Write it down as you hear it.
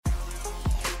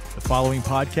The following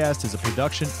podcast is a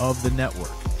production of the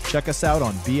network. Check us out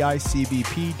on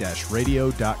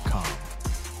bicbp-radio.com.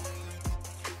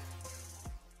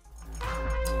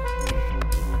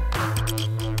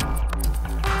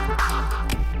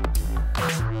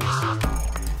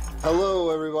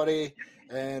 Hello, everybody,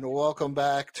 and welcome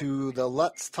back to the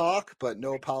Let's Talk But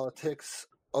No Politics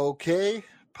Okay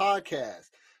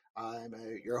podcast. I'm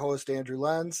your host, Andrew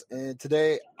Lenz, and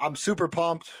today I'm super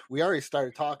pumped. We already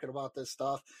started talking about this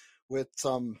stuff with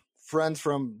some friends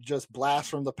from just blast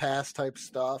from the past type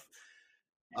stuff.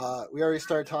 We already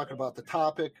started talking about the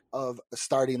topic of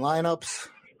starting lineups.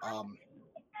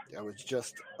 It was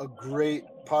just a great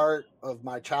part of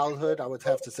my childhood. I would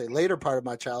have to say later part of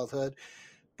my childhood.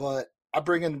 But I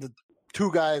bring in the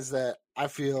two guys that I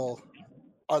feel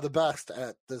are the best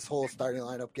at this whole starting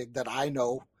lineup gig that I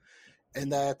know, and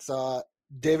that's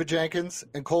David Jenkins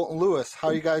and Colton Lewis. How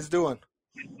you guys doing?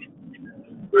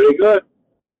 Pretty good.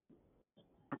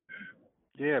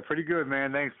 Yeah, pretty good,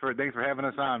 man. Thanks for having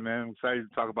us on, man. I'm excited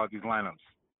to talk about these lineups.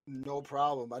 No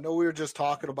problem. I know we were just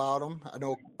talking about them. I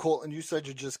know, Colton, you said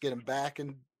you're just getting back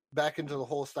into the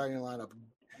whole starting lineup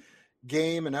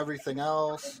game and everything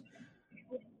else.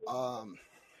 I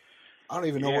don't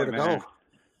even know where to go.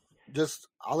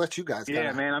 I'll let you guys.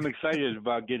 Yeah, man, I'm excited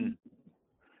about getting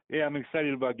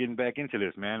back into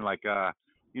this, man. Like, as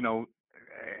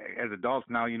adults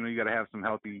now, you got to have some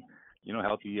healthy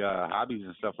hobbies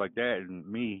and stuff like that. And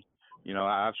me,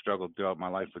 I've struggled throughout my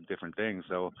life with different things.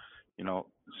 So,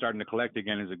 starting to collect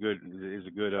again is a good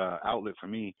outlet for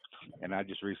me. And I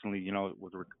just recently,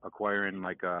 was acquiring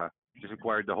just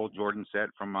acquired the whole Jordan set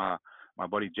from my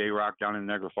buddy J Rock down in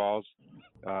Niagara Falls.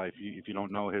 If you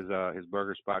don't know his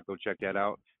burger spot, go check that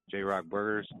out. J Rock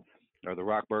Burgers, or the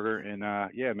Rock Burger. And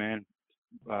yeah, man,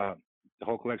 the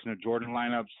whole collection of Jordan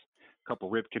lineups, a couple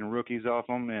Ripken rookies off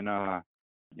them, and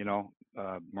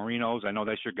Marinos. I know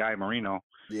that's your guy, Marino.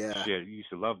 Yeah. Shit, you used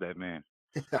to love that, man.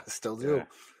 I still do. Yeah.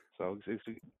 So it's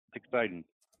exciting.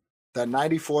 That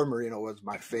 94 Marino was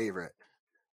my favorite.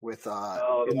 With the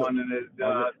one in his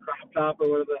crop top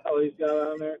or whatever the hell he's got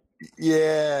on there.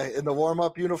 Yeah, in the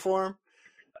warm-up uniform.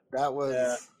 That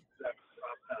was.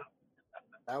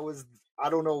 That was.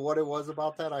 I don't know what it was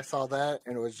about that. I saw that,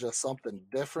 and it was just something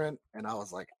different, and I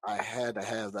was like, I had to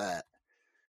have that.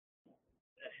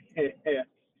 Yeah,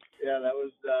 that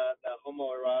was the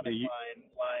homoerotic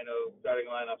line of starting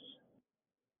lineups.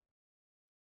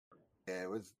 Yeah,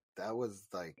 that was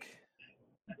like.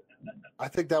 I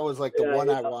think that was like the one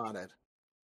I wanted.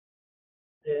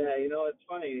 Yeah, it's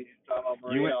funny talking about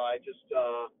Marino. I just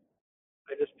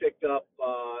picked up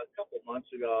a couple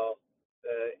months ago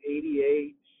the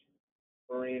 '88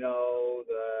 Marino,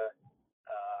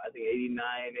 I think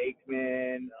 '89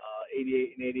 Aikman,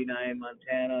 '88 and '89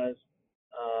 Montanas,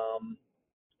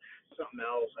 something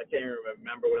else. I can't even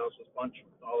remember what else was bunched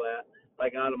with all that. I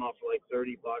got them off for like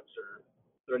 $30 or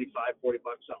 $35, $40,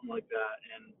 something like that,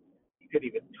 and you couldn't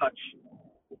even touch,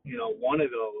 one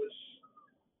of those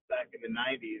back in the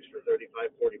 '90s for $35,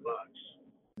 $40.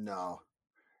 No,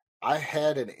 I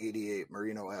had an '88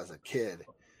 Marino as a kid.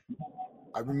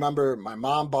 I remember my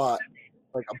mom bought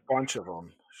like a bunch of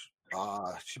them.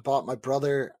 She bought my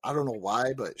brother, I don't know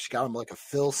why, but she got him like a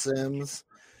Phil Simms.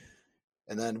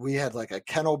 And then we had like a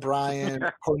Ken O'Brien,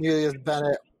 Cornelius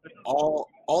Bennett, all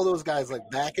those guys like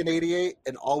back in '88,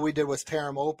 and all we did was tear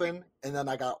them open. And then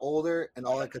I got older, and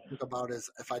all I could think about is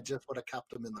if I just would have kept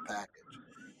them in the package.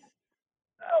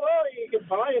 Oh, well, you can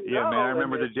buy them now. Yeah, man, I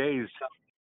remember the days.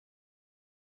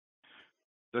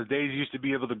 Those days you used to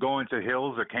be able to go into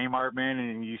Hills or Kmart, man,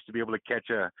 and you used to be able to catch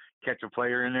a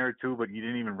player in there too, but you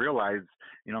didn't even realize,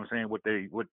 what you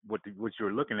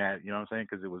were looking at,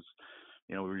 because it was,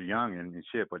 we were young and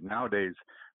shit. But nowadays,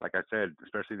 like I said,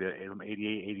 especially the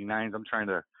 '88, '89s, I'm trying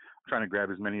to grab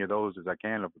as many of those as I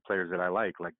can of the players that I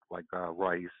like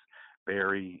Rice,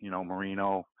 Barry,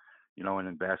 Marino, and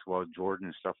in basketball Jordan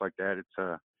and stuff like that.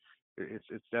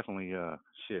 It's definitely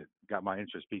got my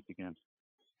interest peaked again.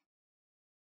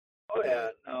 Oh yeah,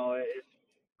 no,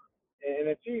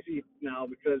 it's easy now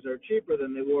because they're cheaper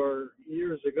than they were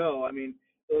years ago. I mean,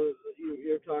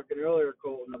 you're talking earlier,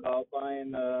 Colton, about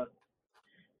buying the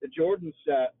Jordan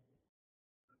set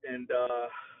and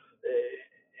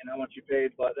how much you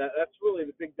paid, but that's really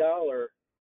the big dollar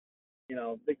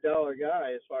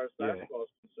guy as far as basketball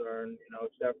is concerned.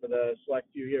 Except for the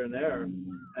select few here and there.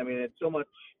 I mean, it's so much.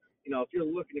 If you're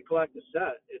looking to collect a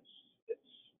set, it's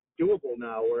doable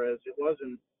now, whereas it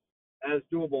wasn't as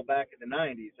doable back in the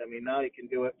 '90s. I mean, now you can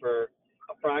do it for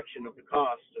a fraction of the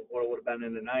cost of what it would have been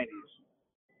in the '90s.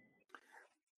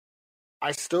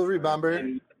 I still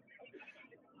remember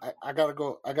I gotta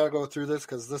go through this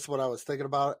because this is what I was thinking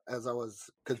about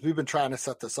because we've been trying to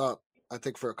set this up, I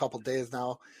think, for a couple days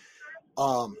now.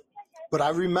 But I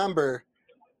remember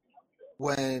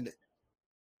when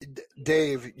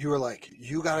Dave, you were like,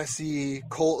 you gotta see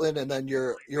Colton, and then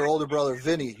your older brother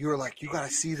Vinny, you were like, you gotta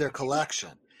see their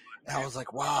collection. And I was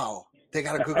like, wow, they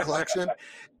got a good collection.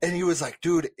 And he was like,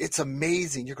 dude, it's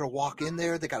amazing. You're gonna walk in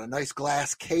there, they got a nice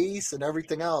glass case and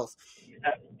everything else.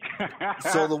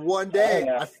 So the one day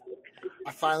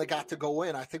I finally got to go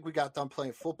in. I think we got done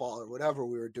playing football or whatever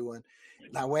we were doing.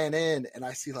 And I went in and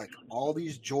I see like all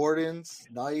these Jordans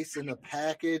nice in the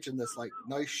package and this like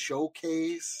nice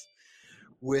showcase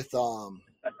with and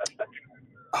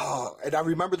I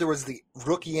remember there was the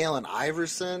rookie Allen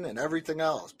Iverson and everything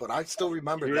else, but I still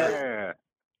remember that. Yeah.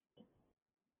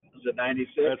 Was it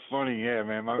 96? That's funny, yeah,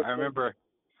 man. I remember.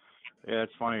 Yeah,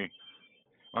 it's funny.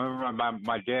 I remember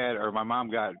my dad or my mom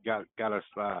got us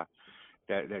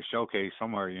that showcase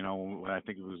somewhere. You know, when I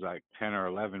think it was like 10 or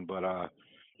 11. But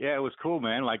yeah, it was cool,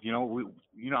 man. Like you know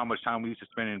how much time we used to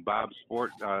spend in Bob's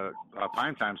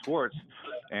Primetime Sports,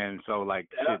 and so like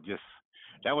shit just.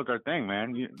 That was our thing,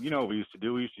 man. You know what we used to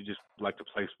do? We used to just like to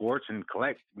play sports and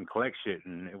collect shit,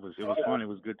 and it was fun. It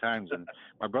was good times, and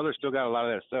my brother still got a lot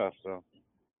of that stuff. So.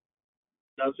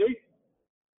 Does he?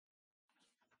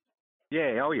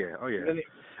 Yeah. Oh yeah.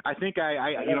 I think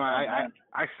I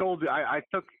sold. I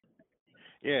took.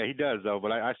 Yeah, he does though,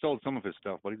 but I sold some of his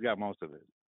stuff, but he's got most of it.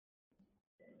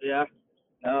 Yeah.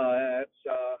 No,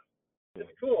 it's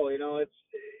cool. You know, it's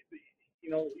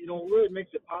really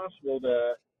makes it possible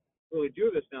to really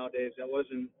do this nowadays. That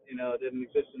wasn't, didn't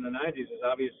exist in the 90s. Is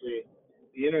obviously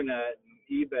the internet and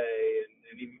eBay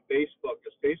and even Facebook,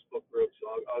 there's Facebook groups.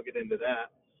 So I'll get into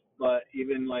that. But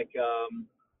even like,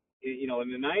 in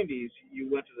the 90s, you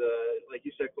went to like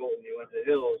you said, Colton, you went to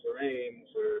Hills or Ames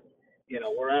or,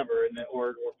 wherever,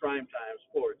 or Primetime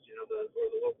Sports, or the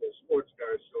local sports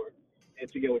card store,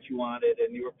 and to get what you wanted,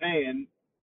 and you were paying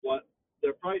what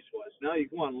their price was. Now you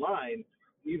go online,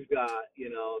 you've got,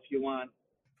 if you want,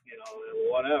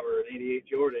 whatever, an 88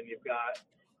 Jordan, you've got,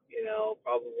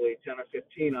 probably 10 or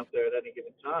 15 up there at any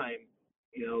given time,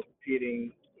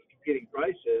 competing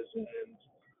prices,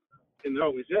 and they're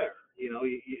always there.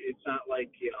 It's not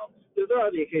like, there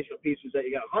are the occasional pieces that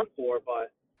you got to hunt for,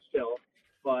 but still,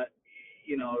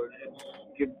 you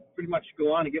can pretty much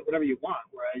go on and get whatever you want,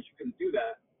 whereas you couldn't do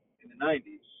that in the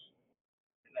 90s.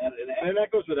 And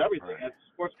that goes with everything. Right.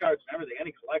 Sports cards and everything,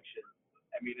 any collection.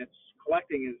 I mean,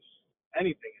 collecting is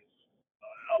anything. It's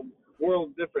a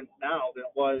world different now than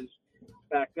it was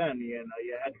back then. You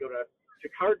had to go to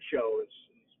card shows,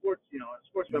 and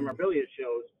sports memorabilia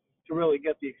shows to really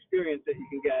get the experience that you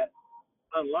can get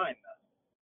online now.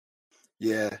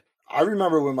 Yeah. I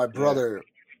remember when my brother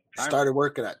started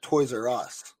working at Toys R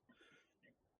Us.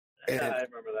 And, I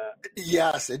remember that.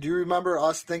 Yes. And do you remember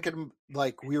us thinking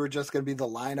like we were just going to be the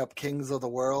lineup kings of the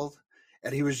world?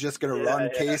 And he was just going to run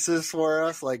cases for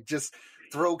us, like just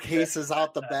throw cases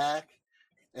out the back.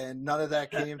 And none of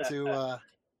that came to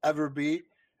ever be.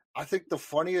 I think the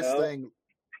funniest thing,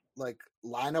 like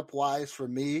lineup-wise for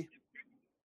me,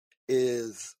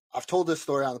 is I've told this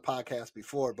story on the podcast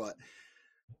before, but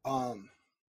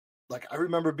like I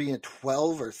remember being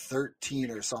 12 or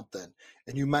 13 or something,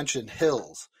 and you mentioned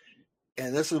Hills.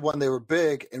 And this is when they were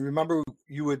big. And remember,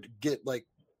 you would get like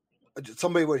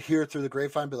somebody would hear through the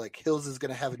grapevine, be like, Hills is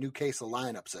going to have a new case of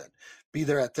lineups in. Be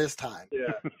there at this time.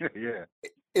 Yeah. Yeah.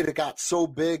 It got so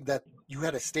big that you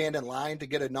had to stand in line to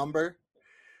get a number.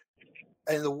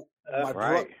 And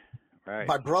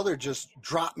my brother just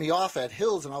dropped me off at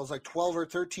Hills, and I was like 12 or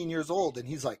 13 years old. And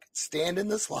he's like, stand in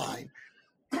this line,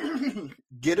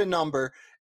 get a number.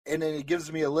 And then he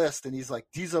gives me a list, and he's like,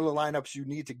 these are the lineups you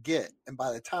need to get. And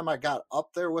by the time I got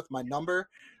up there with my number,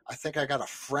 I think I got a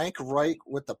Frank Reich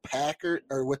with the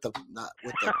with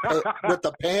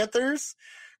the Panthers,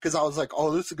 because I was like,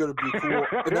 oh, this is going to be cool.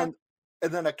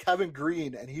 And then a Kevin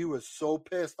Green, and he was so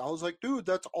pissed. I was like, dude,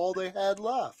 that's all they had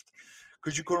left,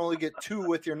 because you could only get 2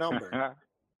 with your number.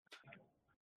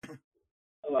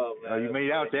 Oh, man. You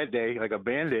made out that day like a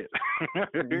bandit.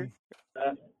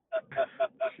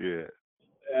 Shit.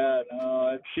 Yeah,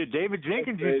 no. Shit, David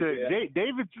Jenkins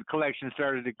David's collection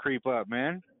started to creep up,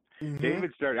 man. Mm-hmm.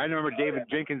 I remember David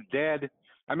Jenkins' dad.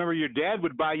 I remember your dad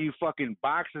would buy you fucking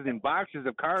boxes and boxes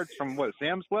of cards from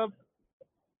Sam's Club?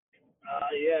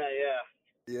 Yeah.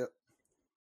 Yep.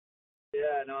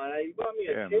 Yeah, no, and he bought me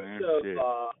a case of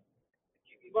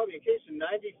he bought me a case of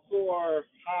 94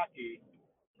 hockey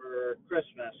for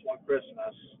Christmas, one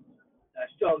Christmas. I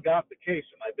still got the case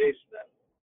in my basement.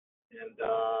 And,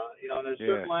 there's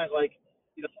certain lines, like,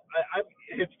 I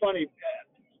it's funny.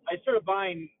 I started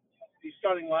buying these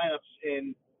starting lineups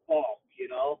in bulk,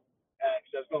 because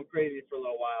I was going crazy for a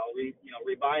little while,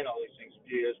 rebuying all these things a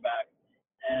few years back.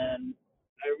 And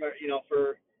I remember,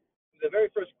 for the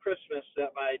very first Christmas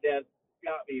that my dad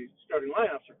got me starting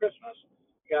lineups for Christmas,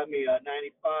 he got me a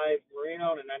 95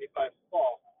 Merino and a 95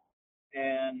 Fall.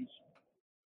 And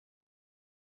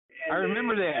I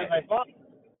remember that. As I bought,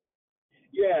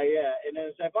 and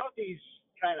as I bought these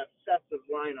kind of sets of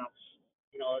lineups,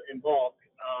 in bulk,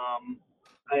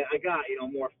 I got,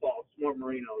 more Falls, more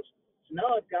Merinos. So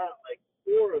now I've got like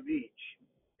 4 of each,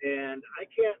 and I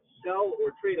can't sell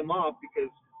or trade them off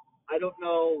because I don't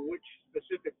know which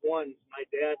specific ones my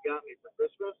dad got me for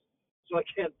Christmas, so I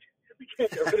can't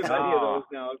get rid of any of those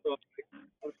now. So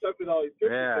I'm stuck with all these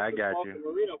Yeah, I got you.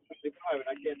 Merino 55, and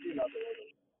I can't do nothing with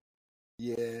them.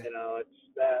 Yeah. It's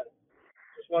that.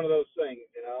 It's one of those things,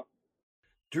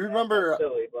 Do you remember?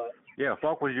 Silly, but yeah,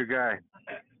 Falk was your guy.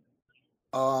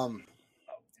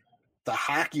 The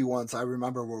hockey ones I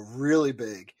remember were really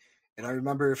big, and I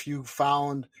remember if you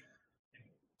found,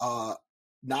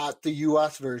 not the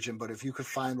U.S. version, but if you could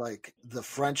find like the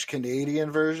French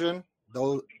Canadian version,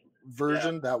 that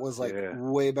was like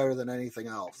way better than anything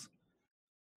else.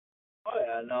 Oh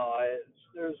yeah, no,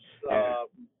 there's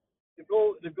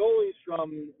the goalies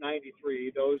from '93.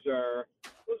 Those are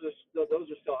still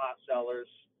hot sellers,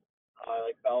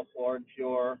 like Belfour and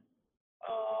Pure.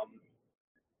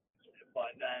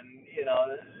 But then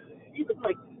even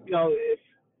like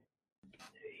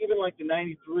the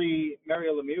 '93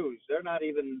 Mario Lemieux, they're not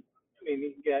even. I mean,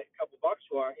 you can get a couple bucks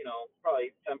for them,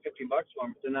 probably $10, $15 for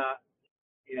them, but they're not,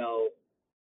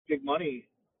 big money.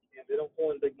 They don't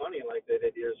pull in big money like they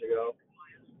did years ago.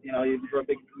 Even for a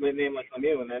big name like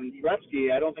Lemieux. And then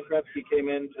Gretzky, I don't think Gretzky came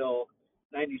in until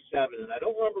 '97, and I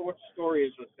don't remember what the story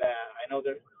is with that. I know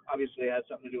that obviously it had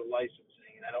something to do with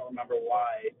licensing, and I don't remember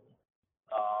why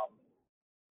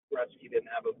Gretzky didn't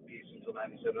have a piece until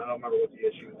 '97. I don't remember what the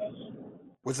issue was.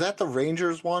 Was that the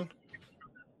Rangers one?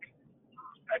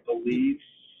 I believe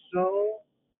so.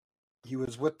 He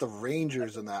was with the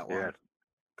Rangers in that one.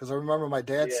 Because I remember my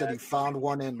dad said he found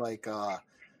one in like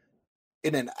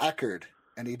in an Eckerd,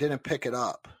 and he didn't pick it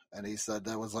up. And he said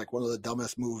that was like one of the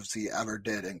dumbest moves he ever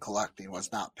did in collecting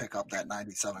was not pick up that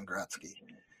 '97 Gretzky.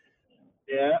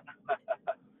 Yeah.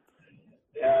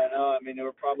 Yeah, no, I mean, they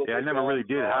were probably. Yeah, I never really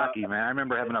did hockey, man. I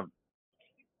remember having a.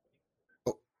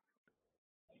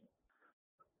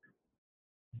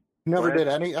 Never did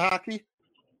any hockey?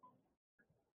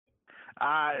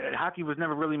 Hockey was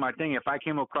never really my thing. If I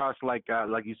came across like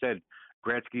you said,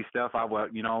 Gretzky stuff, I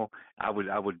would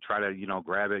try to,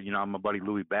 grab it. My buddy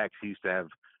Louis Bax, he used to have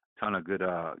a ton of good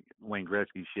Wayne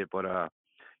Gretzky shit. But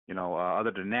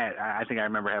other than that, I think I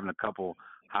remember having a couple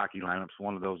hockey lineups.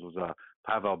 One of those was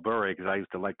Pavel Bure, because I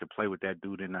used to like to play with that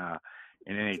dude in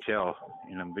NHL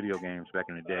in them video games back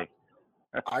in the day.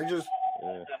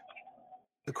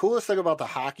 The coolest thing about the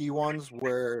hockey ones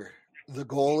were the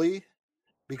goalie,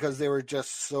 because they were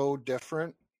just so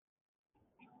different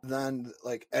than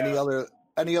like any other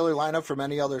lineup from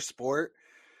any other sport.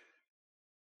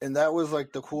 And that was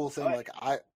like the cool thing. Like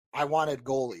I wanted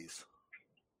goalies.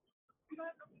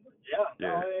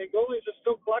 Yeah. Goalies are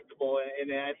still collectible,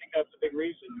 and I think that's a big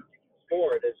reason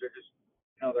for it. Is they're just,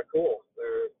 they're cool.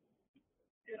 They're,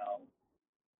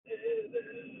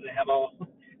 they have all.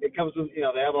 It comes with, they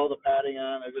have all the padding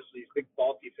on. They're just these big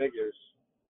bulky figures.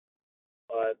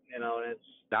 But and it's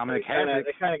Dominic Hasek.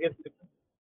 They kind of get.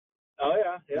 Oh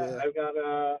yeah. I've got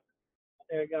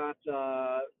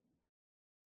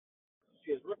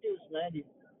his rookie was 95.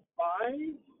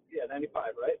 Yeah,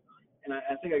 95, right? And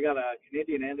I think I got a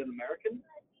Canadian and an American.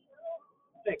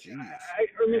 I think,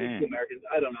 or maybe 2 Americans.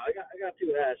 I don't know. I got 2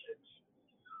 Hasheks.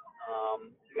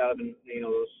 I got them in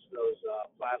those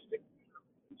plastic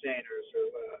containers, or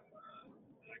what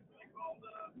they call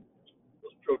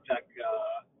those protective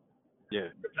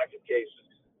cases.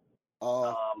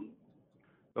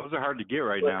 Those are hard to get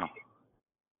right now,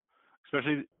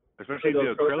 especially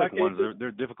the acrylic ones.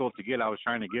 They're difficult to get. I was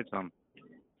trying to get some.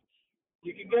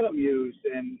 You can get them used,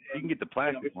 and you can get the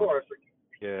plastic ones.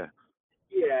 Yeah.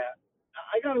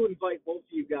 I got to invite both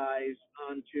of you guys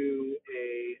onto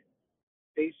a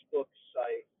Facebook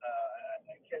site.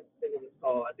 I can't think of what it's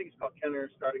called. I think it's called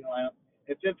Kenner Starting Lineup.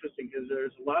 It's interesting because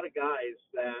there's a lot of guys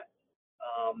that,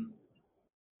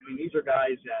 these are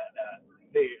guys that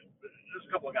there's a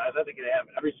couple of guys I think they have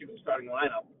every single starting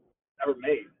lineup ever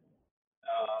made.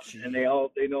 And they know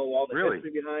all the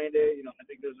history behind it. I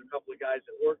think there's a couple of guys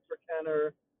that worked for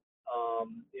Kenner.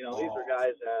 These are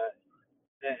guys that,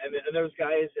 and there's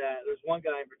guys that, there's one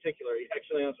guy in particular, he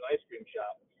actually owns an ice cream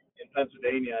shop in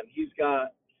Pennsylvania, and he's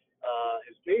got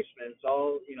his basement basement. It's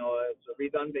all, it's a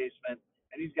redone basement,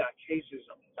 and he's got cases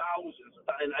of thousands,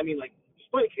 and I mean like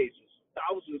display cases,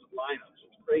 thousands of lineups.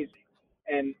 It's crazy.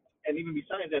 And even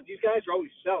besides that, these guys are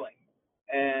always selling.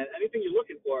 And anything you're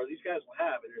looking for, these guys will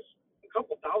have. And there's a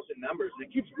couple thousand members, and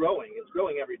it keeps growing. It's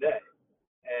growing every day.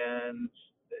 And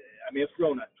I mean, it's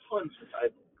grown a ton since I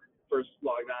first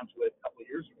logged onto it a couple of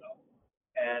years ago.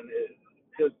 And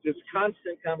there's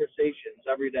constant conversations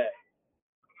every day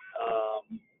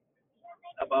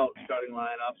about starting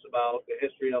lineups, about the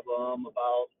history of them,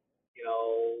 about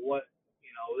what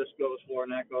this goes for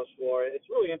and that goes for. It's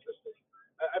really interesting.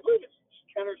 I believe it's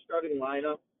Kenner's starting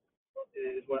lineup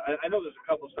is what I know. There's a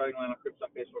couple starting lineup groups on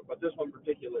Facebook, but this one in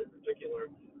particular, I think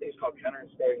it's called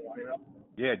Kenner's starting lineup.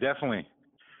 Yeah, definitely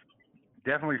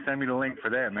send me the link for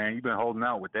that, man. You've been holding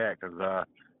out with that, because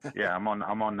yeah, I'm on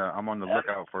the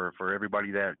lookout for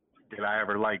everybody that I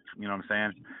ever liked. You know what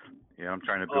I'm saying? Yeah, I'm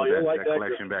trying to build that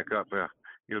collection back up.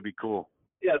 It'll be cool.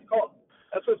 Yeah,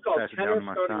 that's what it's called. Kenner's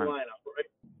starting lineup.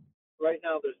 Right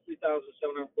now, there's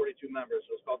 3,742 members,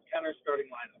 so it's called Kenner's starting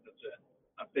lineup. That's it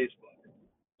on Facebook.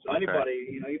 So anybody,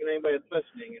 even anybody that's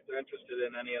listening, if they're interested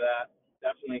in any of that,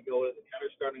 definitely go to the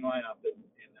Kenner's starting lineup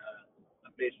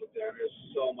on Facebook. There's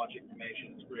so much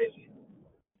information; it's crazy.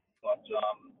 But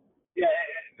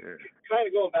kind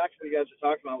of going back to what you guys were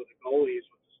talking about with the goalies,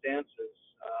 with the stances,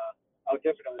 how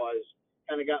different it was,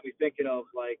 kind of got me thinking of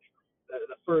like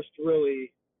the first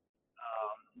really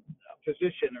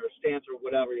position or stance or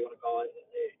whatever you want to call it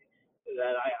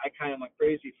that I kind of went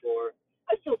crazy for.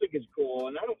 I still think it's cool,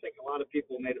 and I don't think a lot of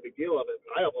people made a big deal of it,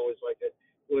 but I've always liked it.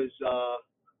 Was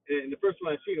and the first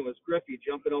one I seen was Griffey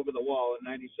jumping over the wall in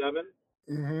 '97.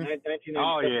 Mm-hmm.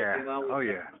 1997. Oh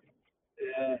yeah.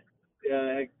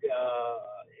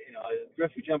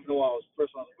 Griffey jumping the wall was the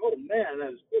first one. I was like, oh man,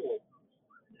 that is cool.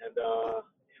 And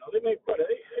they made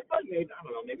they probably made, I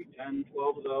don't know, maybe 10,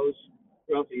 12 of those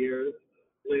throughout the year.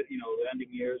 The ending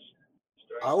years.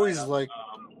 I always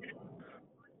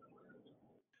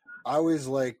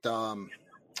liked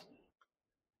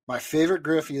my favorite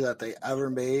Griffey that they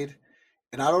ever made,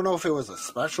 and I don't know if it was a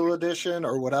special edition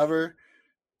or whatever,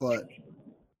 but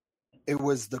it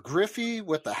was the Griffey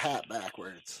with the hat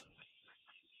backwards.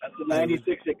 That's the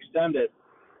 96 extended.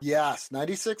 Yes,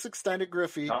 96 extended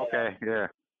Griffey. Okay, yeah.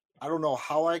 I don't know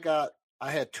how I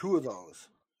had two of those,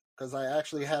 because I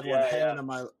actually had one hanging in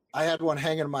my. I had one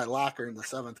hanging in my locker in the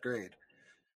 7th grade.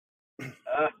 Man,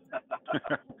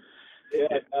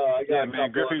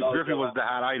 Griffey was the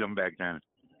hot item back then.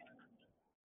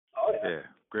 Oh yeah. Yeah,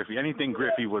 Griffey. Anything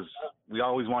Griffey was. We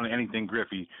always wanted anything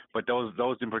Griffey, but those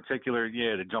in particular,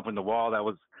 the jump in the wall, that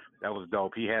was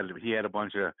dope. He had a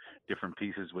bunch of different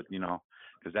pieces with,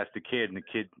 because that's the kid, and the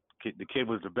kid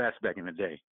was the best back in the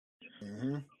day.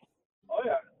 Mm-hmm. Oh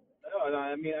yeah. No,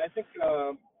 I mean, I think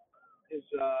he's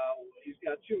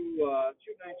got two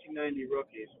 1990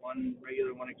 rookies, one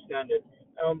regular, one extended.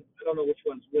 I don't know which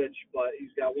one's which, but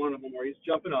he's got one of them where he's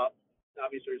jumping up.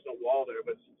 Obviously, there's no wall there,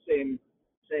 but it's the same.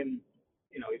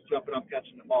 He's jumping up,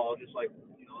 catching the ball, just like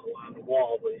on the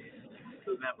wall, but he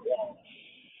doesn't have the wall.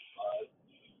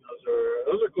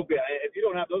 Those are cool. If you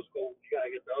don't have those goals, you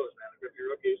gotta get those, man. The Griffey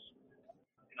rookies.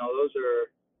 Those are.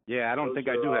 Yeah, I don't think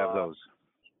I do have those.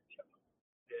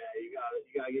 Yeah, you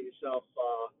gotta get yourself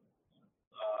some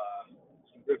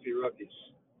Griffey rookies.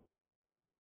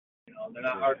 They're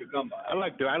not hard to come by. I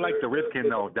like the Ripken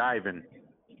though, diving.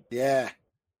 Yeah.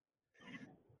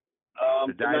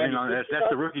 The diving on that's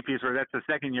the rookie piece, or that's the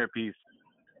second year piece.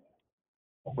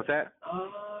 What's that?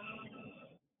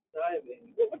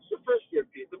 Diving. What's the first year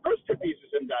piece? The first year piece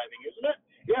is in diving, isn't it?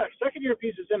 Yeah, second year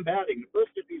piece is in batting. The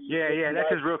first year piece. Yeah, that's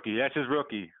his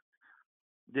rookie.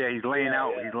 Yeah, he's laying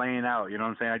out. Yeah. He's laying out. You know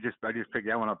what I'm saying? I just picked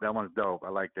that one up. That one's dope. I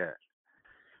like that.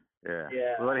 Yeah.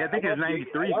 Yeah. Well, I think his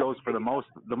 93 goes for the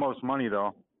most money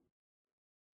though.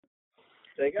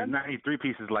 Say again? His 93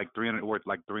 piece is worth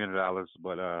like $300,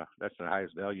 but that's the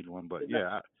highest valued one. But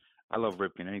yeah, I love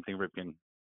Ripken. Anything Ripken.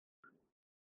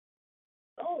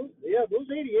 Oh yeah, those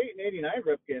 88 and 89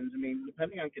 Ripkens. I mean,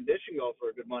 depending on condition, go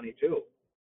for good money too.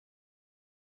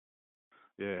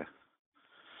 Yeah.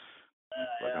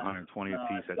 Like 120 a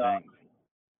piece, I think.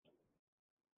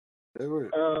 They were.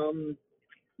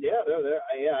 Yeah, they're there.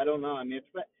 Yeah, I don't know. I mean,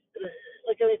 it's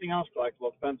like anything else collectible.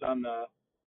 It depends on the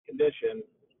condition.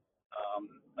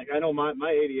 Like I know my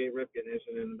 88 Ripken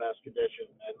isn't in the best condition.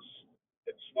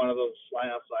 It's one of those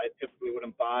lineups I typically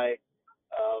wouldn't buy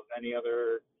of any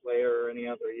other player or any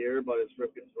other year, but it's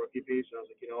Ripken's rookie piece. And I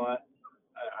was like, you know what?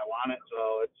 I want it,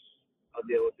 so I'll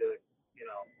deal with the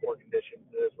poor condition.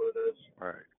 It is what it is.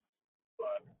 Right.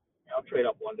 But I'll trade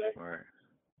up one day. Right.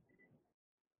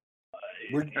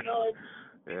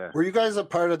 Yeah. Were you guys a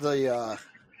part of the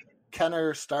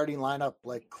Kenner starting lineup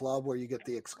like club where you get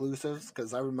the exclusives?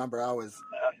 Because I remember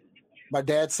my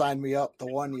dad signed me up the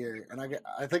one year, and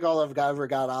I think all I've ever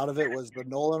got out of it was the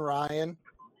Nolan Ryan,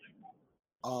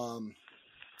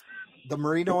 the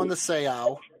Marino and the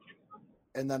Seau,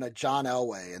 and then a John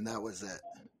Elway, and that was it.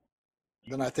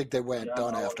 Then I think they went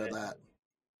done after that.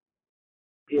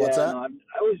 Yeah, What's that? No,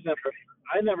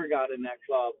 I never got in that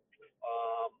club,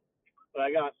 but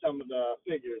I got some of the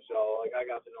figures. So like I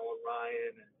got the Nolan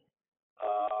Ryan, and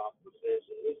is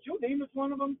Joe Namath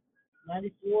one of them?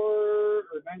 94 or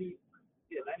 90?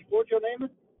 Yeah, 94 Joe Namath.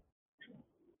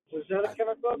 Was that a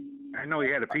Kenner club? I know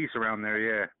he had a piece around there.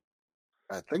 Yeah.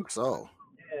 I think so.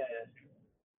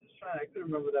 Yeah, I couldn't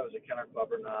remember if that was a Kenner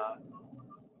club or not.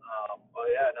 But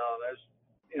yeah, no, there's,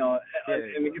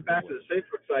 and we get back to the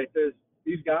Facebook site. There's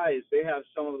these guys. They have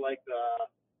some of like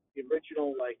the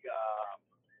original what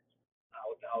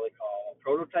the hell they call them,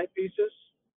 prototype pieces.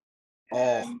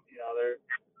 And,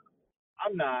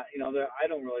 I'm not, I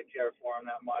don't really care for them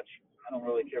that much. I don't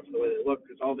really care for the way they look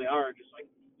because all they are just like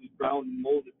these brown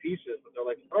molded pieces, but they're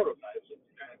like prototypes. It's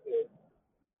kind of cool.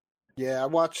 Yeah, I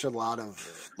watch a lot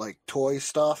of like toy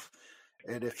stuff,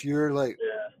 and if you're like,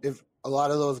 if a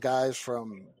lot of those guys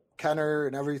from Kenner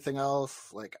and everything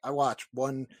else, like I watch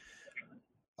one.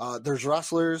 There's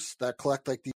wrestlers that collect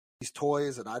like these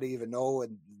toys, and I didn't even know,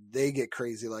 and they get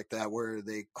crazy like that, where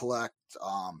they collect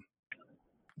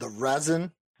the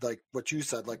resin, like what you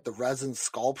said, like the resin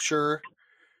sculpture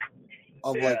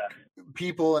of like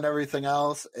people and everything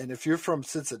else. And if you're from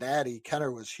Cincinnati,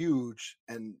 Kenner was huge,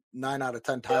 and 9 out of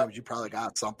 10 times you probably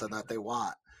got something that they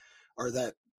want or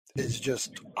that is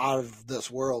just out of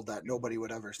this world that nobody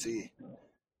would ever see.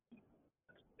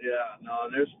 Yeah, no,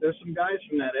 there's some guys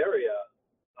from that area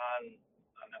on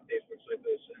that Facebook site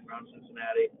that's around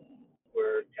Cincinnati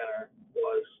where Kenner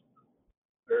was.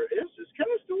 Or is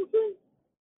Kenner still a thing?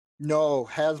 No,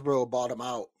 Hasbro bought him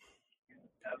out.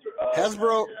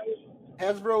 Hasbro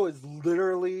is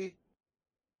literally,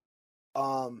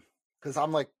 because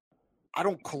I'm like, I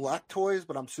don't collect toys,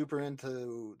 but I'm super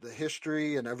into the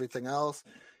history and everything else.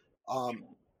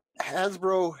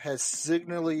 Hasbro has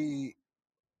single-handedly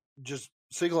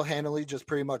just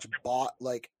pretty much bought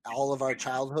like all of our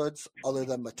childhoods other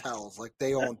than Mattel's. Like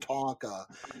they own Tonka,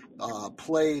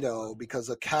 Play-Doh because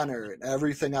of Kenner and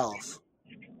everything else.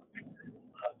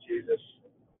 Oh, Jesus.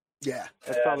 Yeah.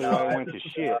 That's probably why it went to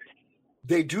shit.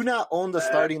 They do not own the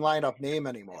starting lineup name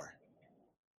anymore.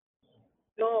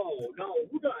 No.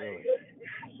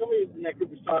 Somebody in that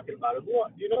group was talking about it. Do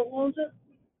you know who owns it?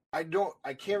 I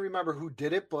can't remember who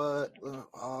did it, but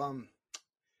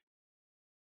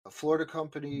a Florida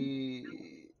company,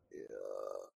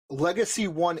 Legacy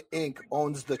One Inc.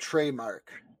 owns the trademark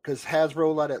because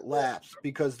Hasbro let it lapse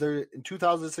because in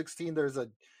 2016 there's a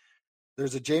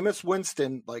Jameis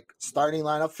Winston like starting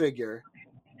lineup figure.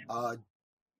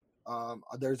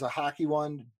 There's a hockey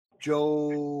one,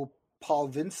 Joe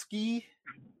Pawlinski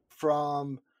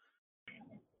from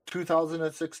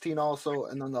 2016 also,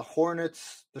 and then the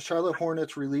Charlotte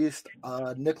Hornets released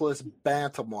Nicholas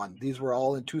Bantam one. These were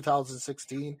all in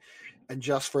 2016 and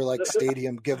just for like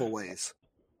stadium giveaways.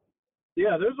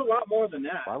 Yeah, there's a lot more than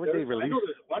that. Why would they release? I know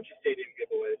there's a bunch of stadium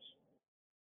giveaways.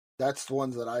 That's the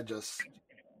ones that I just.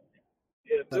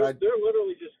 Yeah, they're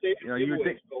literally just stadium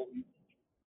giveaways.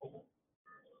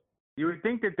 You would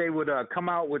think that they would come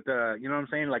out with the, you know what I'm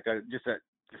saying, like the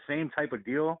same type of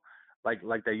deal, like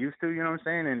they used to, you know what I'm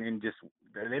saying, and just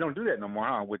they don't do that no more,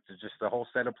 huh? With just the whole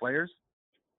set of players.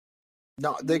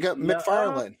 No, they got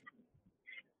McFarlane.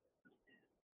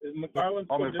 Is McFarlane?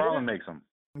 Oh, McFarlane makes them.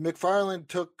 McFarlane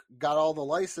got all the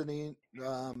licensing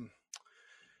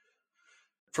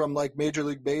from like Major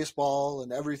League Baseball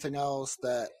and everything else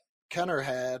that Kenner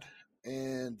had,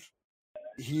 and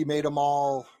he made them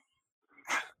all.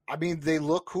 I mean, they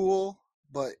look cool,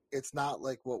 but it's not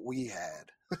like what we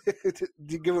had.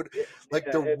 You give it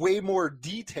like they're way more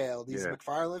detailed, these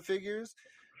McFarlane figures,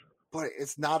 but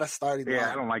it's not a starting line.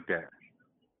 I don't like that.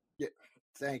 Yeah,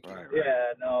 thank you. Right.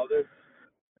 Yeah, no, there's,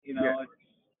 it's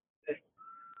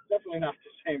definitely not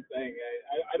the same thing.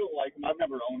 I don't like them. I've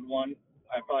never owned one.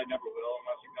 I probably never will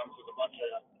unless it comes with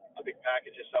a big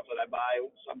package of stuff that I buy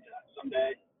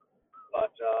someday.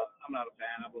 But I'm not a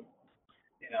fan of them.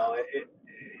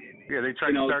 They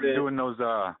started doing those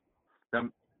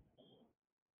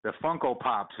the Funko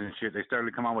Pops and shit. They started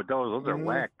to come out with those. Those are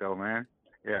whack though, man.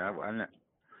 Yeah, I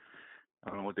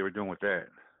don't know what they were doing with that.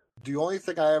 The only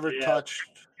thing I ever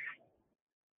touched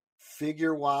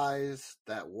figure wise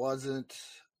that wasn't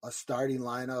a starting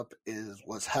lineup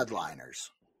was Headliners.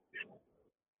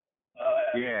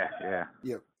 Yeah.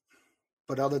 But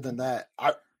But other than that,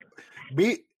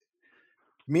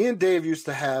 me and Dave used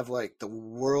to have like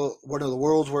one of the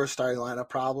world's worst starting lineup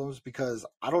problems because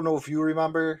I don't know if you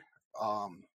remember.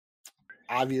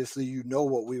 Obviously, you know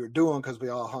what we were doing because we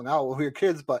all hung out when we were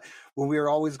kids. But when we were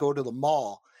always go to the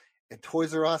mall, and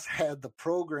Toys R Us had the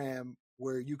program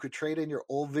where you could trade in your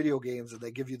old video games, and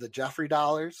they give you the Jeffrey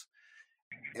dollars.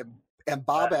 And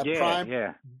Bob at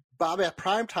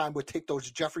prime time would take those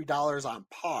Jeffrey dollars on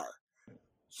par.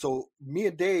 So me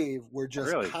and Dave were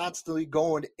just constantly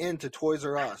going into Toys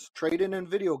R Us, trading in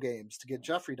video games to get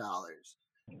Jeffrey dollars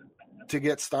to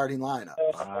get starting lineups.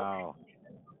 Wow.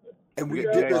 And we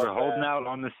did this. Were holding out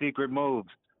on the secret moves.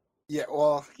 Yeah,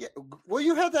 well,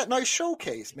 you had that nice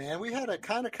showcase, man. We had to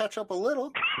kind of catch up a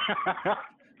little.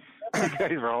 You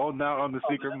guys were holding out on the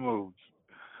secret moves.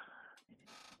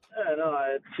 Yeah, no,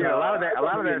 a lot of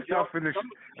that stuff in the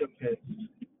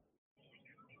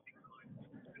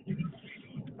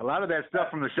a lot of that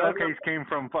stuff from the showcase came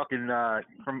from fucking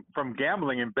from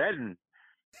gambling and betting.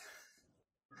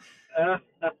 I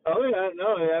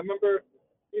remember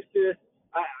used to.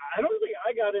 I don't think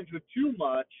I got into it too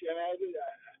much, and I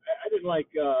didn't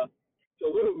like to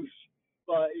lose,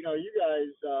 but you guys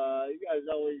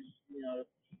always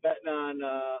betting on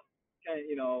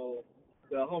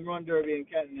the home run derby and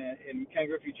Ken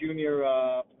Griffey Jr.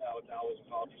 What the hell was it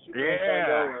called? Super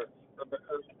Nintendo or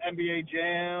NBA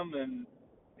Jam and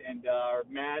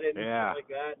Madden and stuff like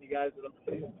that. And you guys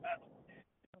would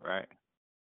right.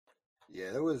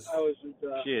 Yeah, it was.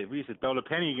 Shit, we used to throw the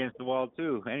penny against the wall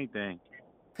too. Anything.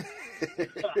 Hey,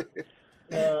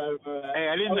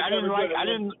 I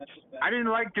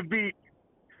didn't like to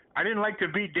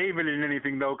beat David in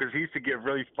anything though, because he used to get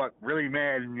really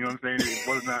mad, and you know what I'm saying? It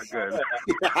was not good.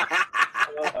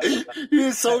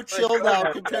 He's so chill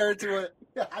now compared to it.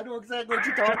 Yeah, I know exactly what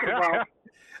you're talking about.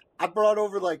 I brought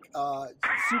over like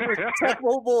Super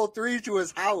Tecmo Bowl 3 to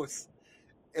his house,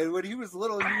 and when he was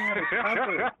little, he had a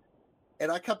temper,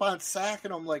 and I kept on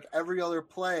sacking him like every other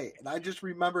play, and I just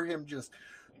remember him just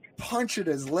punching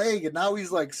his leg, and now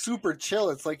he's like super chill.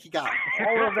 It's like he got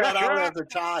all of that out as a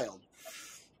child.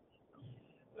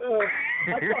 The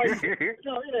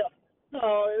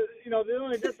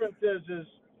only difference is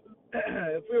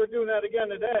if we were doing that again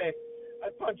today,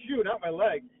 I'd punch you, not my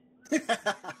leg. Yeah,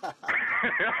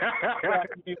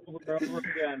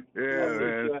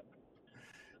 man.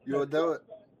 You would do it.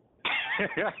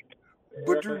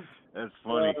 But that's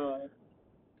funny.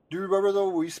 Do you remember though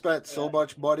we spent so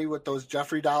much money with those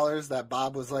Jeffrey dollars that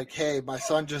Bob was like, "Hey, my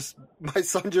son just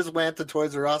went to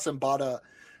Toys R Us and bought a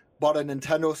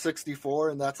Nintendo 64,"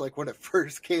 and that's like when it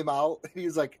first came out. He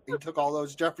was like, he took all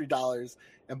those Jeffrey dollars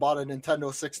and bought a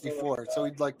Nintendo 64. So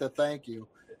he'd like to thank you.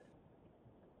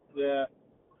 Yeah,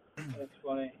 that's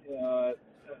funny. That's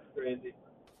crazy.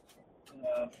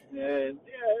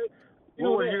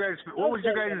 What was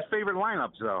your guys' favorite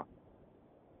lineups though?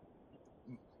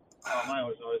 Oh, mine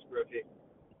was always Griffey.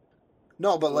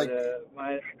 No, but like,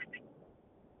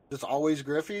 just always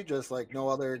Griffey, just like no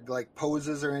other like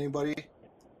poses or anybody.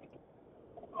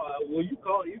 Well, I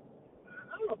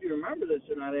don't know if you remember this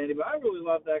or not, Andy, but I really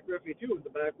loved that Griffey too with the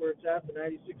backwards hat, the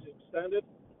 '96 extended.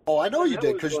 Oh, I know you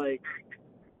did because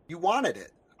you wanted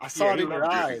it. I saw it in your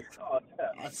eyes. Oh,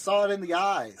 yeah. I saw it in the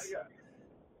eyes.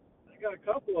 I got a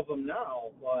couple of them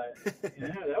now, but yeah,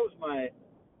 that was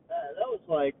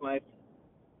like my.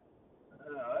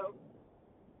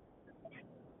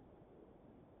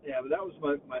 But that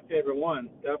was my favorite one,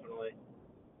 definitely.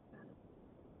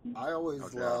 I always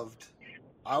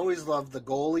loved the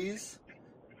goalies,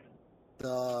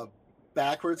 the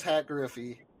backwards hat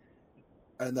Griffey,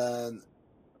 and then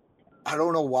I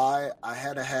don't know why I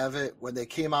had to have it when they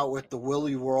came out with the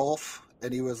Willie Rolfe,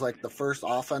 and he was like the first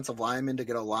offensive lineman to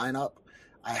get a lineup.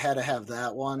 I had to have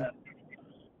that one.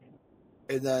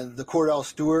 And then the Cordell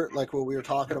Stewart, like what we were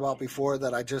talking about before,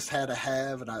 that I just had to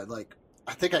have, and I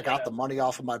think I got the money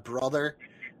off of my brother.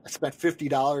 I spent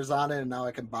 $50 on it, and now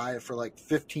I can buy it for like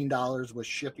 $15 with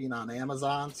shipping on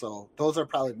Amazon. So those are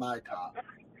probably my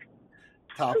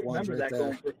top ones right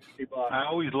there. I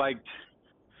always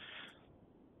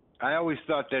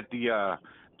thought that the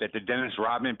Dennis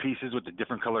Rodman pieces with the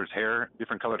different colored hair,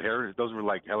 those were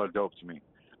like hella dope to me.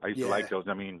 I used to like those.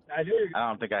 I mean, I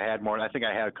don't think I had more. I think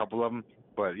I had a couple of them,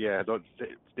 but yeah,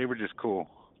 they were just cool.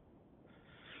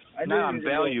 Not on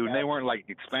value, and they weren't like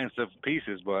expensive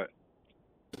pieces, but.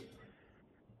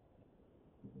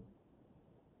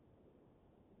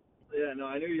 Yeah, no,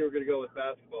 I knew you were going to go with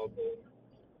basketball gold.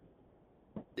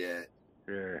 Yeah.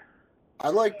 Yeah. I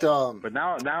liked But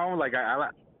now like I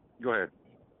go ahead.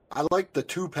 I like the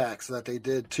 2-packs that they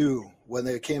did too when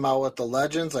they came out with the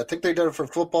Legends. I think they did it for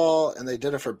football and they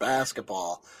did it for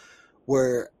basketball,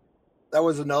 where that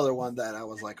was another one that I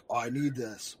was like, oh, I need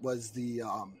this. Was the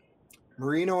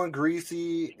Marino and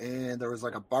Greasy, and there was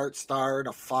like a Bart Starr and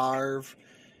a Favre.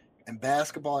 And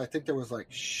basketball, I think there was like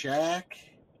Shaq,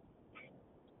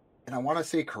 and I want to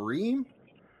say Kareem.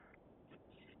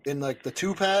 In like the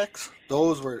 2-packs,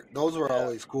 those were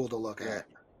always cool to look at.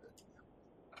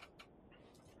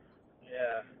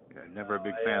 Yeah. Never a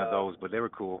big fan of those, but they were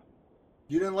cool.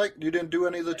 You didn't do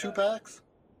any of the 2-packs?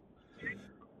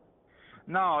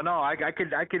 No, I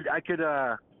could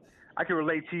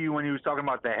relate to you when you was talking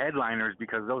about the headliners,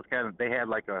 because those they had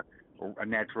like a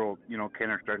natural,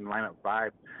 kind of starting lineup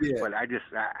vibe. Yeah. But I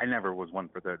never was one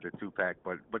for the 2-pack,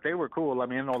 but they were cool. I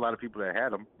mean, I know a lot of people that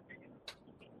had them.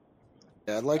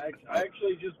 I Yeah,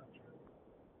 actually just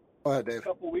Go ahead, Dave. a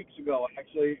couple weeks ago, I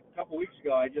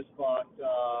just bought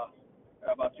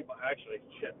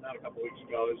not a couple weeks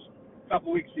ago. It was a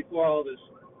couple weeks before all this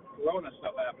Corona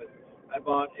stuff happened. I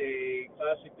bought a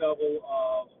classic double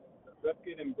of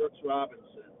Ripken and Brooks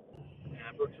Robinson.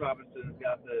 And Brooks Robinson's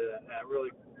got the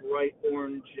really bright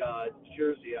orange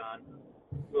jersey on.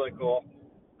 Really cool.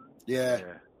 Yeah.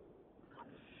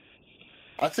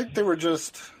 I think they were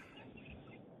just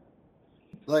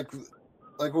like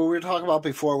what we were talking about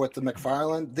before with the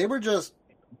McFarland. They were just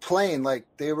plain like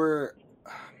they were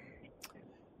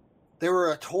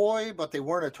a toy, but they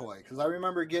weren't a toy. Because I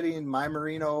remember getting my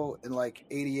Marino in like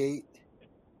 '88,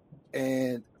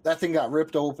 and that thing got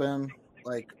ripped open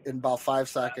like in about 5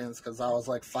 seconds because I was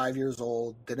like 5 years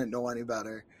old, didn't know any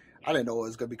better. I didn't know it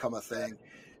was going to become a thing.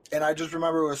 And I just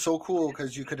remember it was so cool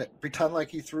because you could pretend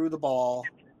like he threw the ball,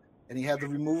 and he had the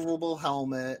removable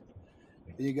helmet,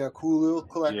 and you got a cool little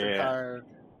collector card.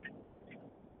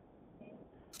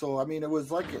 So I mean, it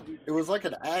was like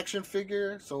an action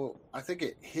figure. So I think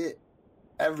it hit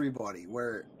everybody,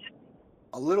 where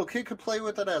a little kid could play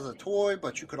with it as a toy,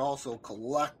 but you could also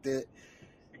collect it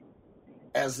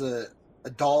as a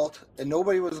adult, and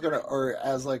nobody was gonna, or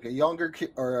as like a younger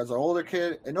kid or as an older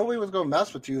kid, and nobody was gonna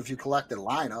mess with you if you collected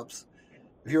lineups.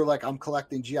 If you were like, I'm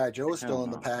collecting G.I. Joe still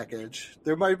in the package,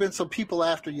 there might have been some people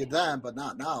after you then, but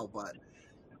not now. But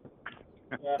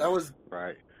that was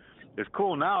right. It's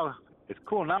cool now. It's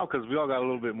cool now because we all got a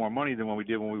little bit more money than what we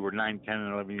did when we were 9, 10,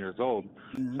 and 11 years old.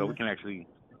 Mm-hmm. So we can actually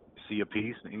see a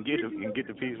piece and get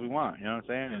the piece we want. You know what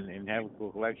I'm saying? And have a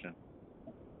cool collection.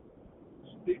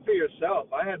 Speak for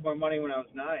yourself. I had more money when I was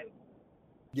 9.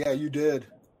 Yeah, you did.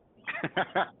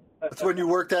 That's when you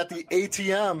worked at the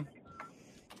ATM.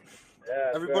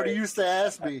 Yeah, everybody used to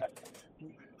ask me,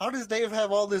 how does Dave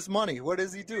have all this money? What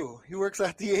does he do? He works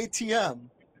at the ATM.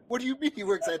 What do you mean he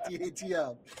works at the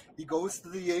ATM? He goes to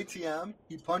the ATM,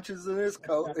 he punches in his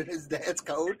coat, in his dad's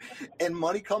coat, and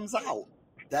money comes out.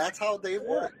 That's how Dave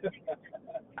worked.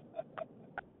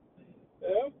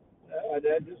 Yeah, my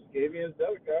dad just gave me his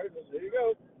debit card and said, here you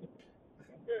go.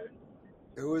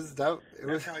 Okay.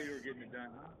 That's how you were getting it done,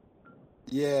 huh?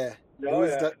 Yeah.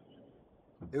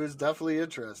 It was definitely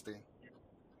interesting.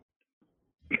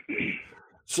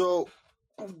 So,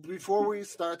 before we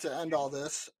start to end all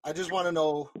this, I just want to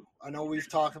know, I know we've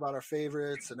talked about our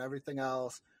favorites and everything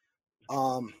else,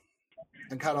 and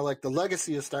kind of like the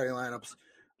legacy of starting lineups,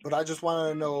 but I just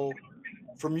want to know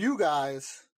from you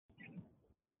guys,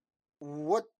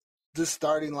 what does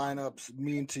starting lineups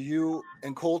mean to you?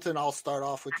 And Colton, I'll start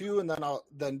off with you, and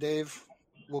then Dave,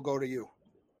 we'll go to you.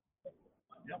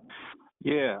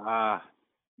 Yeah,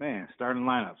 man, starting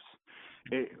lineups.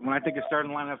 When I think of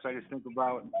starting lineups, I just think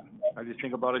about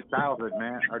our childhood,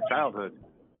 man. Our childhood.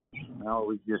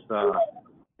 We just,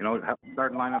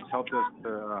 starting lineups helped us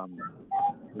to,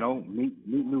 meet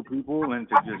new people and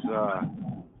to just.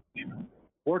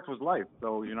 Sports was life,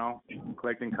 so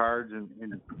collecting cards and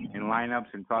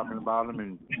lineups and talking about them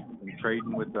and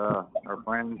trading with our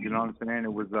friends. You know what I'm saying?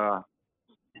 It was,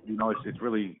 it's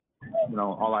really,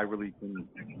 all I can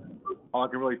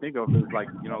really think of is like,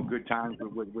 good times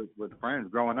with friends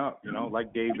growing up,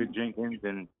 like David Jenkins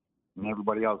and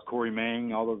everybody else, Corey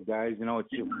Mang, all those guys, it's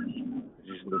just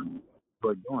good doing, you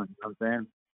know what I'm saying?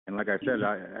 And like I said,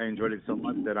 I enjoyed it so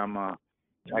much that I'm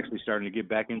actually starting to get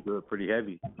back into it pretty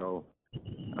heavy. So,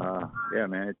 yeah,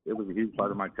 man, it was a huge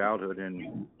part of my childhood,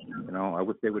 and, I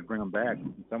wish they would bring them back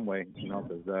in some way,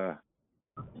 because,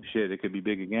 it could be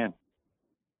big again.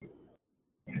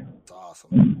 That's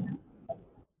awesome.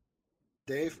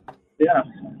 Dave? Yeah.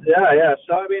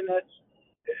 So, I mean, I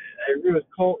agree with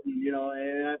Colton,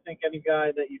 and I think any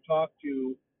guy that you talk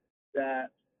to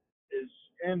that is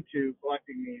into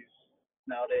collecting these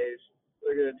nowadays,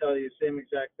 they're going to tell you the same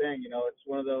exact thing. It's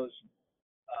one of those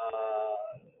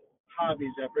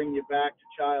hobbies that bring you back to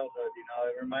childhood. You know,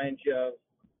 it reminds you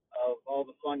of all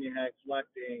the fun you had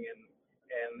collecting, and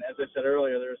as I said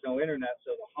earlier, there was no internet,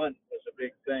 so the hunt was a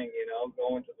big thing. You know,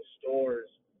 going to the stores,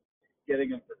 getting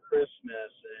them for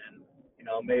Christmas, and you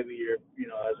know, maybe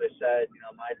as I said, you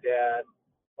know, my dad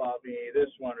bought me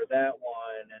this one or that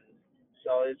one, and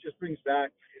so it just brings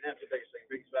back, and that's the biggest thing,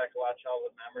 brings back a lot of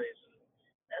childhood memories, and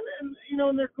you know,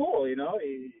 and they're cool. You know,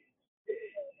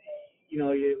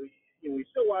 we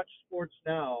still watch sports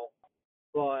now,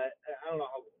 but I don't know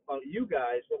about you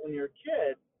guys, but when you're a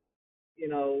kid, you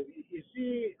know, you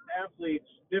see athletes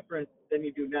different than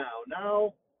you do now.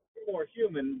 Now you're more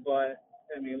human, but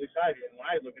I mean, at least I do. When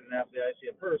I look at an athlete, I see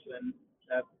a person.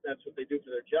 That's what they do for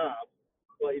their job.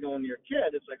 But you know, when you're a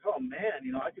kid, it's like, oh man,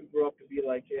 you know, I could grow up to be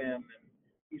like him, and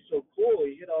he's so cool.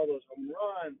 He hit all those home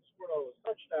runs, scored all those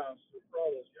touchdowns, scored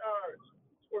all those yards,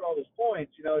 scored all those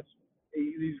points. You know,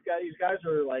 these guys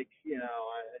are like, you know,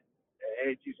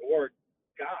 I hate to use the word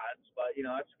gods, but you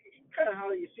know, it's kind of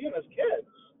how you see them as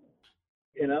kids.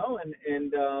 You know, and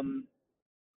it's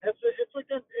like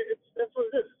that. That's what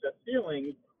it is. It's that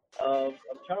feeling of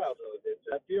childhood. It's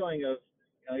that feeling of,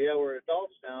 you know, yeah, we're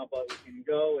adults now, but we can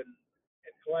go and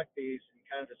collect these and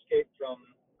kind of escape from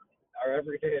our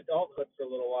everyday adulthood for a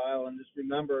little while and just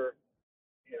remember,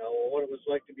 you know, what it was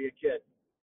like to be a kid.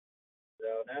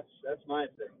 So that's my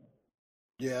thing.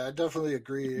 Yeah, I definitely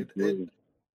agree.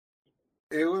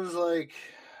 It was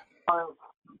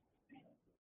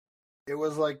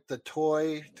like the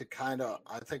toy to kind of,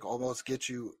 I think, almost get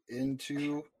you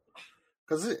into,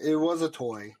 because it was a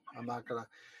toy.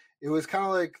 It was kind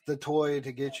of like the toy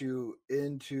to get you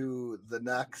into the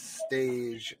next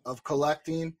stage of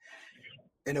collecting.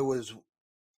 And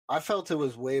I felt it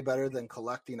was way better than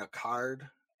collecting a card.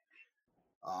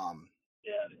 Yeah.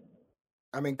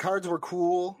 I mean, cards were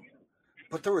cool,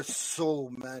 but there were so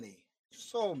many,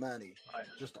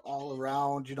 just all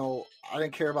around. You know, I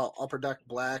didn't care about Upper Deck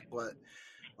Black, or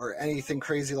anything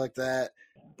crazy like that.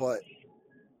 But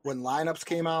when lineups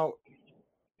came out,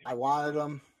 I wanted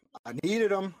them, I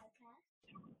needed them,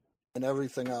 and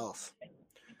everything else.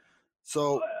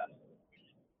 So,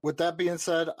 with that being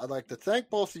said, I'd like to thank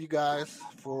both of you guys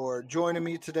for joining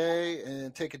me today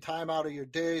and taking time out of your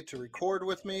day to record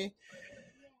with me.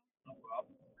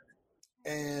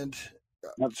 And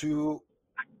to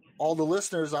all the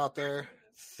listeners out there,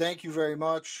 thank you very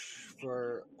much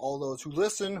for all those who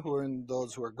listen, and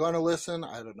those who are going to listen.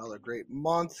 I had another great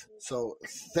month, so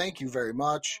thank you very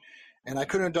much. And I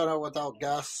couldn't have done it without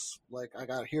guests like I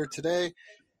got here today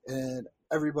and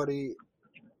everybody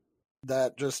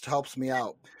that just helps me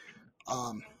out.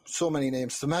 So many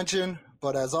names to mention,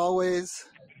 but as always,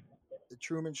 the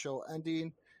Truman Show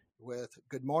ending with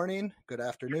good morning, good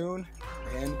afternoon,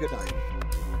 and good night.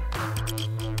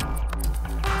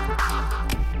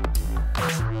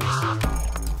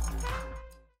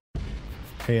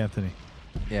 Hey, Anthony.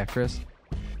 Yeah, Chris?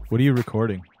 What are you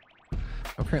recording?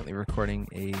 I'm currently recording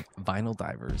a Vinyl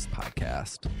Divers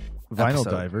podcast. Vinyl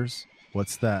episode. Divers?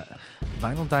 What's that?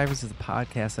 Vinyl Divers is a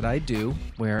podcast that I do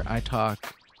where I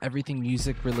talk everything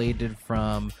music related,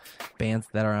 from bands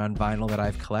that are on vinyl that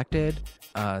I've collected,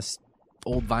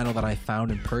 old vinyl that I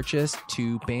found and purchased,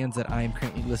 to bands that I am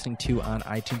currently listening to on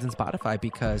iTunes and Spotify,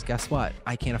 because guess what?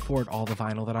 I can't afford all the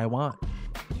vinyl that I want.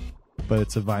 But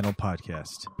it's a vinyl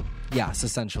podcast. Yes,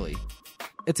 essentially.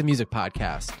 It's a music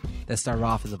podcast that started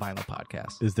off as a vinyl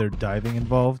podcast. Is there diving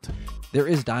involved? There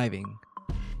is diving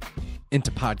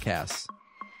into podcasts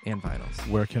and vinyls.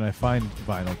 Where can I find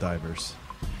Vinyl Divers?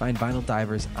 Find Vinyl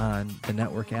Divers on the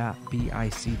network app,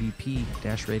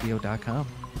 bicbp-radio.com.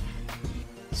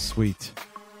 Sweet.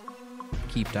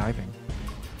 Keep diving.